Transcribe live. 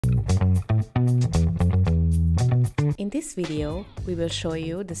In this video, we will show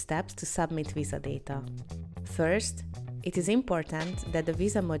you the steps to submit VIZA data. First, it is important that the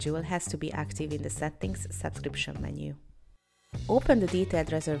VIZA module has to be active in the Settings subscription menu. Open the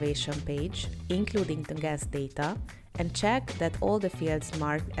detailed reservation page, including the guest data, and check that all the fields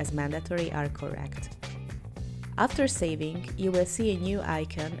marked as mandatory are correct. After saving, you will see a new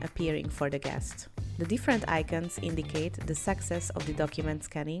icon appearing for the guest. The different icons indicate the success of the document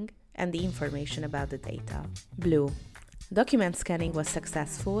scanning and the information about the data. Blue. Document scanning was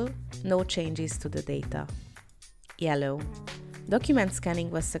successful, no changes to the data. Yellow. Document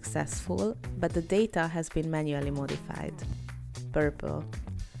scanning was successful, but the data has been manually modified. Purple.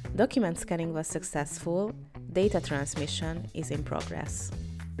 Document scanning was successful, data transmission is in progress.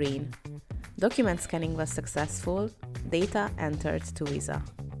 Green. Document scanning was successful, data entered to VIZA.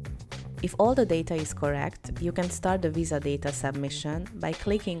 If all the data is correct, you can start the VIZA data submission by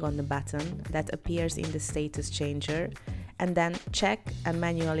clicking on the button that appears in the status changer and then check and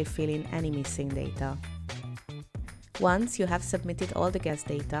manually fill in any missing data. Once you have submitted all the guest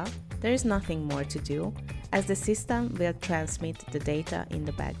data, there is nothing more to do, as the system will transmit the data in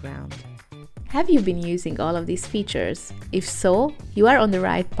the background. Have you been using all of these features? If so, you are on the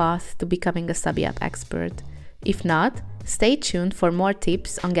right path to becoming a SabeeApp expert. If not, stay tuned for more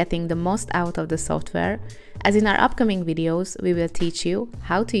tips on getting the most out of the software, as in our upcoming videos we will teach you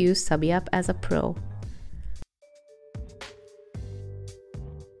how to use SabeeApp as a pro.